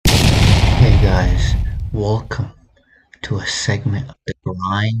Welcome to a segment of the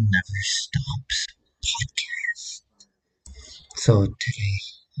Grind Never Stops podcast. So today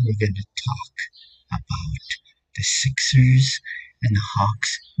we're going to talk about the Sixers and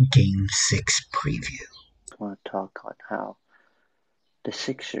Hawks Game 6 preview. I want to talk on how the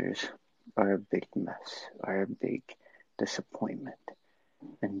Sixers are a big mess, are a big disappointment.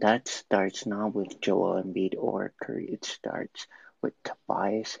 And that starts not with Joel Embiid or Curry. It starts with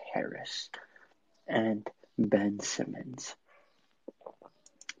Tobias Harris and Ben Simmons.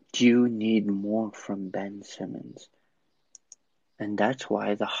 Do you need more from Ben Simmons? And that's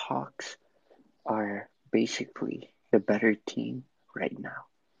why the Hawks are basically the better team right now.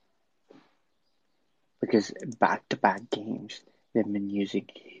 Because back-to-back games, they've been using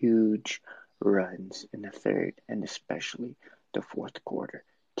huge runs in the third and especially the fourth quarter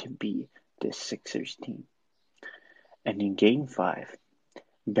to beat the Sixers team. And in Game 5,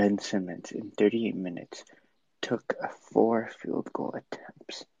 Ben Simmons in 38 minutes took 4 field goal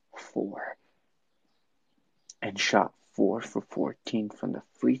attempts, 4, and shot 4 for 14 from the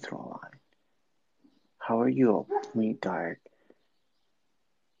free throw line. How are you a point guard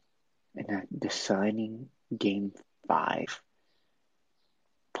in a deciding Game 5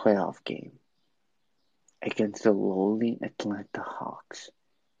 playoff game against the lowly Atlanta Hawks?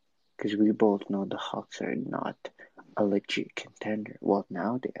 Because we both know the Hawks are not a legit contender. Well,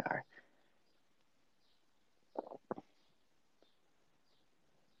 now they are.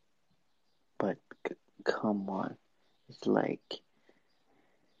 But come on. It's like,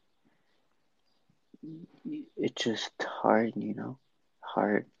 it's just hard,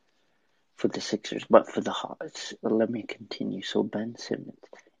 hard for the Sixers. But for the Hawks, let me continue. So Ben Simmons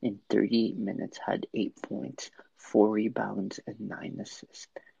in 38 minutes had 8 points, 4 rebounds, and 9 assists.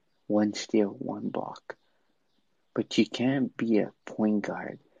 1 steal, 1 block. But you can't be a point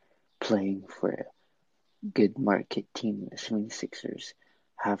guard playing for a good market team. The 76ers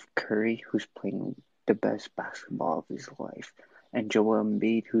have Curry, who's playing the best basketball of his life, and Joel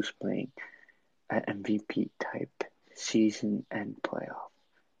Embiid, who's playing an MVP type season and playoff.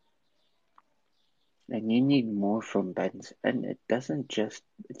 And you need more from Ben, and it's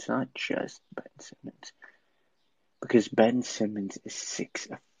not just Ben Simmons, because Ben Simmons is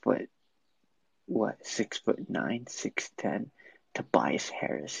 6'9", 6'10". Tobias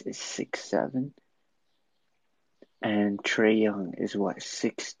Harris is 6'7", and Trae Young is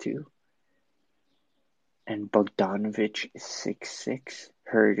 6'2", and Bogdanovic is 6'6",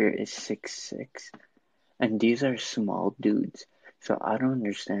 Herder is 6'6", and these are small dudes. So I don't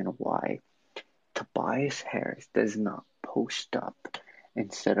understand why Tobias Harris does not post up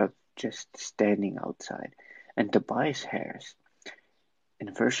instead of just standing outside. And Tobias Harris, in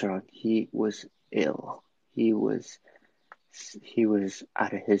the first round, he was ill. He was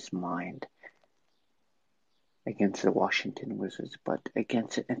out of his mind against the Washington Wizards, but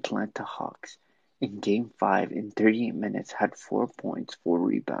against the Atlanta Hawks in Game 5 in 38 minutes had 4 points, 4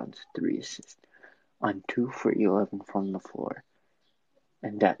 rebounds, 3 assists on 2 for 11 from the floor.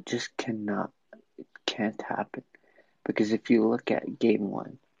 And that just can't happen. Because if you look at Game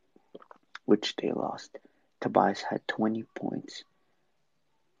 1, which they lost, Tobias had 20 points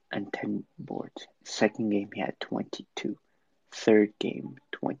and 10 boards. Second game, he had 22. Third game,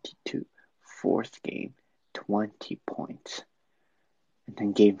 22. Fourth game, 20 points. And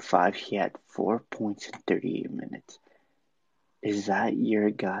then Game 5, he had 4 points in 38 minutes. Is that your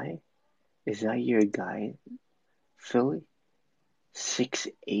guy? Philly?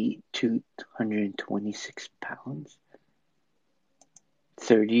 6'8", 226 pounds?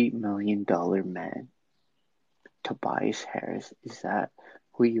 $30 million man. Tobias Harris, is that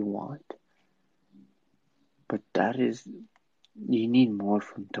who you want? But you need more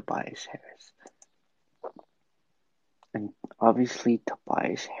from Tobias Harris. And obviously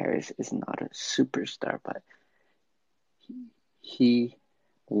Tobias Harris is not a superstar, but he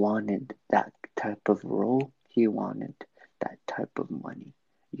wanted that type of role. He wanted that type of money.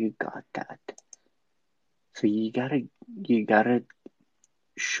 You got that. So you gotta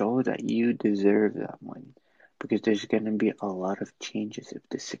show that you deserve that money, because there's gonna be a lot of changes if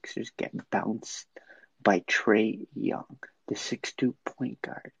the Sixers get bounced by Trae Young, the 6'2" point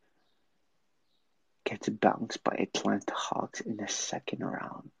guard, gets bounced by Atlanta Hawks in the second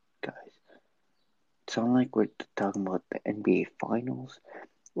round, guys. It's not like we're talking about the NBA Finals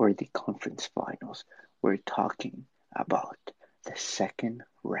or the Conference Finals. We're talking about the second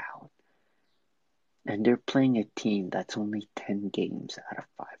round. And they're playing a team that's only 10 games out of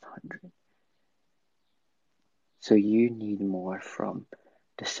 500. So you need more from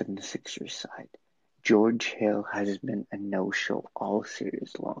the 76ers side. George Hill has been a no-show all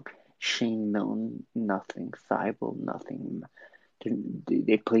series long. Shane Milton, nothing. Thibault, nothing.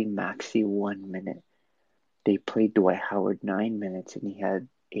 They played Maxey 1 minute. They played Dwight Howard 9 minutes and he had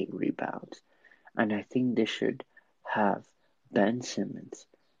 8 rebounds. And I think they should have Ben Simmons,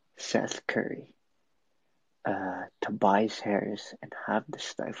 Seth Curry, Tobias Harris, and have the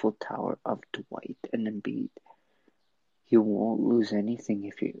Stifle Tower of Dwight and Embiid. You won't lose anything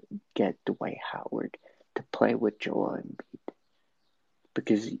if you get Dwight Howard to play with Joel Embiid.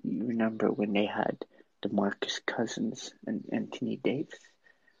 Because you remember when they had DeMarcus Cousins and Anthony Davis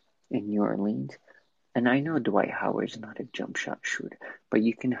in New Orleans. And I know Dwight Howard's not a jump shot shooter, but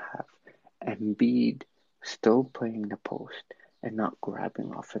you can have Embiid still playing the post and not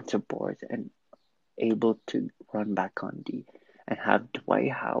grabbing offensive boards and able to run back on D, and have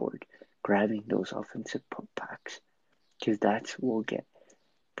Dwight Howard grabbing those offensive putbacks, because that's what we'll get.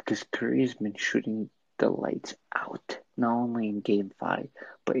 Because Curry's been shooting the lights out, not only in Game 5,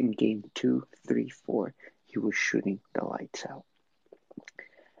 but in Game 2, 3, 4, he was shooting the lights out.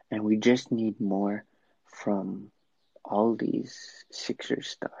 And we just need more from all these Sixers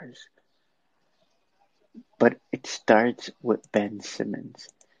stars. But it starts with Ben Simmons,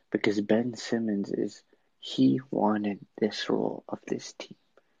 because Ben Simmons he wanted this role of this team.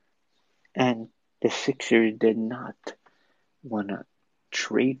 And the Sixers did not want to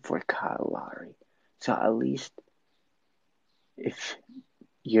trade for Kyle Lowry. So at least if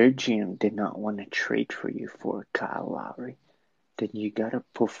your GM did not want to trade for you for Kyle Lowry, then you got to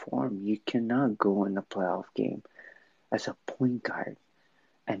perform. You cannot go in a playoff game as a point guard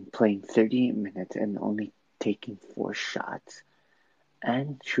and playing 38 minutes and only taking 4 shots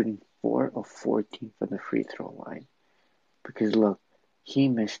and shooting 4 of 14 from the free throw line. Because look, he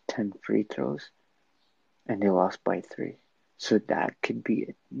missed 10 free throws and they lost by 3. So that could be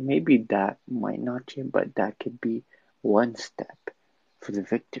it. Maybe that might not change, but that could be one step for the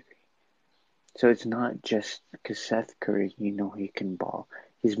victory. So it's not just because Seth Curry, he can ball.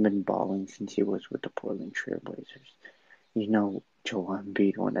 He's been balling since he was with the Portland Trail Blazers. Joel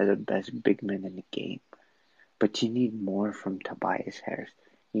Embiid, one of the best big men in the game. But you need more from Tobias Harris.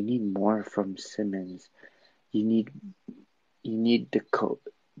 You need more from Simmons. You need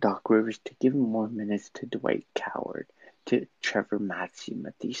Doc Rivers to give more minutes to Dwight Howard, to Trevor Maxey,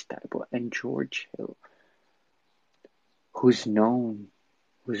 Matisse Thybulle, and George Hill, who's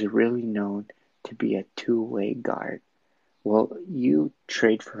really known to be a two-way guard. Well, you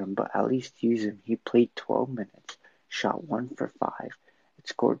trade for him, but at least use him. He played 12 minutes, shot 1 for 5, and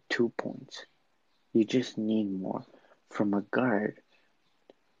scored 2 points. You just need more from a guard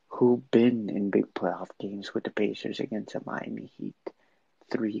who been in big playoff games with the Pacers against the Miami Heat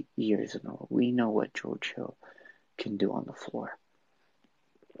 3 years in a row. We know what George Hill can do on the floor.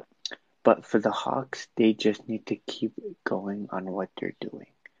 But for the Hawks, they just need to keep going on what they're doing.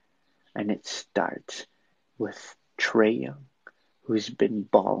 And it starts with Trae Young, who's been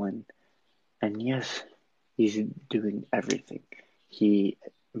balling. And yes, he's doing everything. He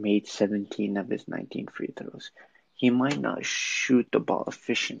made 17 of his 19 free throws. He might not shoot the ball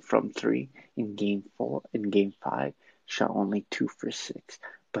efficient from 3 in Game 4. In Game 5, shot only 2 for 6.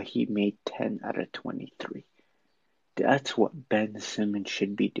 But he made 10 out of 23. That's what Ben Simmons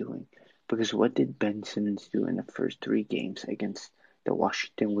should be doing. Because what did Ben Simmons do in the first 3 games against the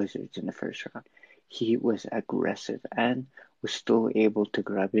Washington Wizards in the first round? He was aggressive and was still able to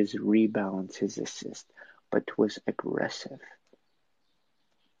grab his rebounds, his assists, but was aggressive.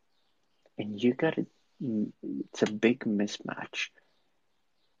 And it's a big mismatch.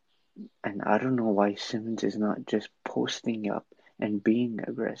 And I don't know why Simmons is not just posting up and being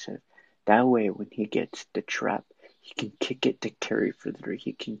aggressive. That way, when he gets the trap, he can kick it to Curry for the 3.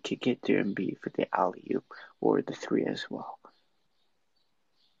 He can kick it to Embiid for the alley-oop or the 3 as well.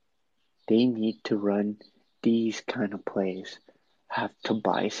 They need to run these kind of plays. Have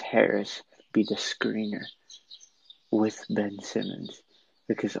Tobias Harris be the screener with Ben Simmons.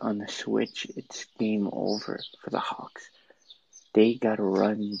 Because on the switch, it's game over for the Hawks. They gotta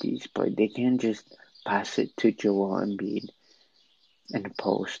run these plays. They can't just pass it to Joel Embiid in the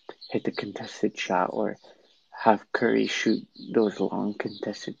post, hit the contested shot, or have Curry shoot those long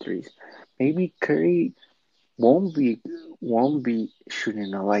contested 3s. Maybe Curry won't be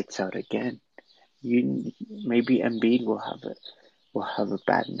shooting the lights out again. Maybe Embiid will have a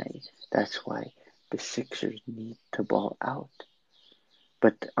bad night. That's why the Sixers need to ball out.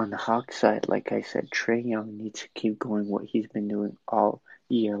 But on the Hawks side, like I said, Trae Young needs to keep going what he's been doing all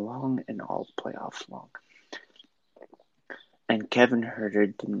year long and all playoffs long. And Kevin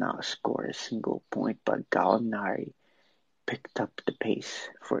Huerter did not score a single point, but Gallinari picked up the pace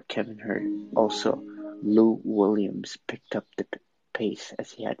for Kevin Huerter. Also, Lou Williams picked up pace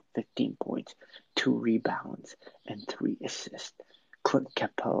as he had 15 points, 2 rebounds, and 3 assists. Clint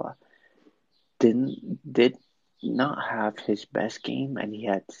Capella did not have his best game, and he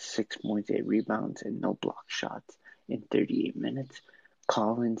had 6 points, 8 rebounds, and no block shots in 38 minutes.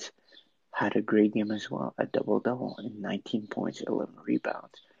 Collins had a great game as well, a double-double in 19 points, 11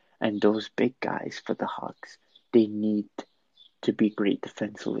 rebounds. And those big guys for the Hawks, they need to be great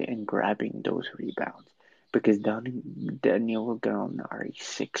defensively and grabbing those rebounds. Because Danilo Gallinari,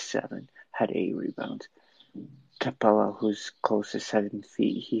 6'7", had 8 rebounds. Capella, who's close to 7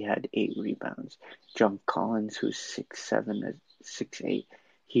 feet, he had 8 rebounds. John Collins, who's 6'7", 6'8",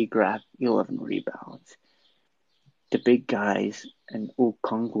 he grabbed 11 rebounds. The big guys, and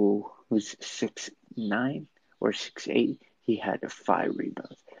Okongwu, who's 6'9" or 6'8", he had 5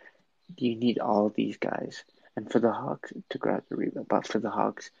 rebounds. You need all these guys, and for the Hawks to grab the rebound. But for the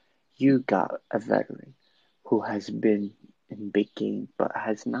Hawks, you got a veteran who has been in big games but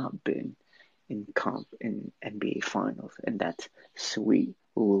has not been in NBA Finals, and that's Sweet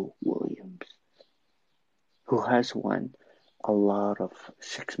Lou Williams, who has won a lot of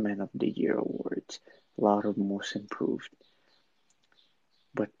Six Man of the Year awards, a lot of Most Improved.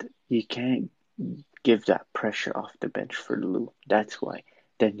 But you can't give that pressure off the bench for Lou. That's why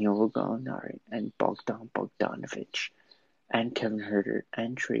Danilo Gallinari and Bogdan Bogdanovic and Kevin Huerter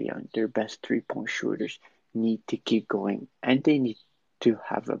and Trae Young, their best three-point shooters, need to keep going, and they need to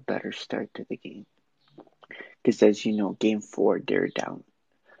have a better start to the game. Because as you know, Game 4, they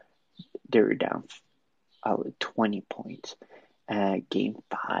were down 20 points. Game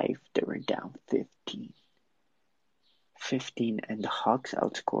 5, they were down 15. And the Hawks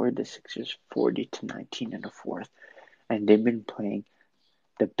outscored the Sixers 40-19 in the fourth. And they've been playing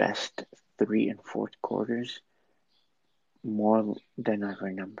the best 3 and 4th quarters more than I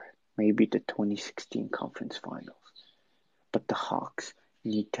remember. Maybe the 2016 conference finals. But the Hawks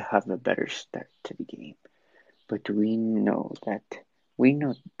need to have a better start to the game. But we know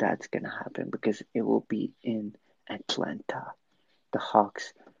that's going to happen because it will be in Atlanta. The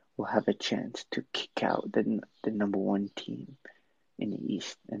Hawks will have a chance to kick out the number 1 team in the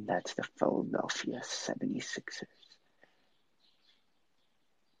East, and that's the Philadelphia 76ers.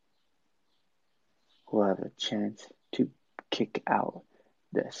 Who will have a chance to kick out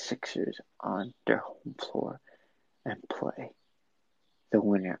the Sixers on their home floor and play the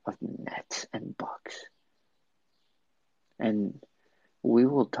winner of Nets and Bucks. And we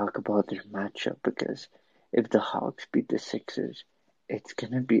will talk about their matchup because if the Hawks beat the Sixers, it's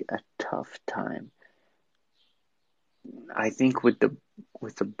going to be a tough time. I think with the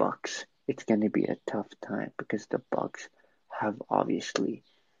Bucks, it's going to be a tough time because the Bucks have obviously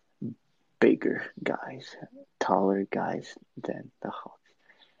bigger guys, taller guys than the Hawks.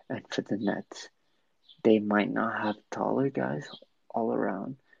 And for the Nets, they might not have taller guys all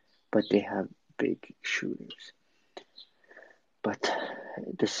around, but they have big shooters. But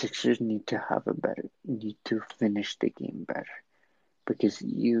the Sixers need to finish the game better. Because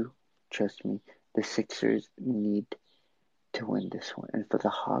trust me, the Sixers need to win this one. And for the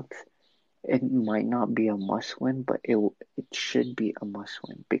Hawks, it might not be a must-win, but it should be a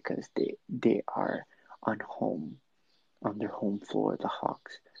must-win because they are on their home floor, the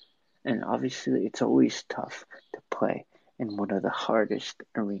Hawks. And obviously, it's always tough to play in one of the hardest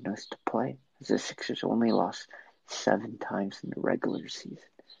arenas to play. As the Sixers only lost 7 times in the regular season.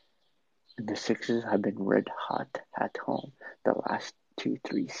 And the Sixers have been red hot at home the last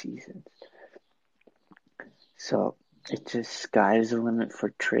 2-3 seasons. So it's just sky's the limit for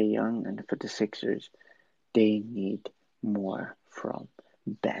Trae Young, and for the Sixers, they need more from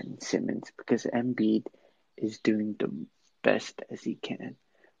Ben Simmons because Embiid is doing the best as he can.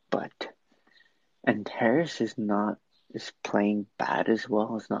 And Harris is playing bad as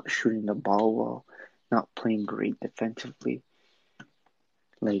well. He's not shooting the ball well, not playing great defensively.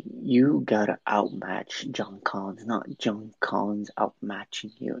 Like, you gotta outmatch John Collins, not John Collins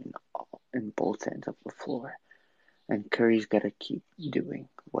outmatching you in both ends of the floor. And Curry's gotta keep doing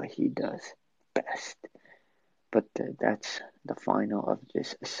what he does best. But that's the final of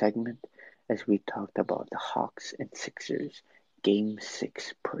this segment as we talked about the Hawks and Sixers Game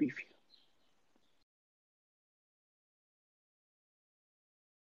 6 preview.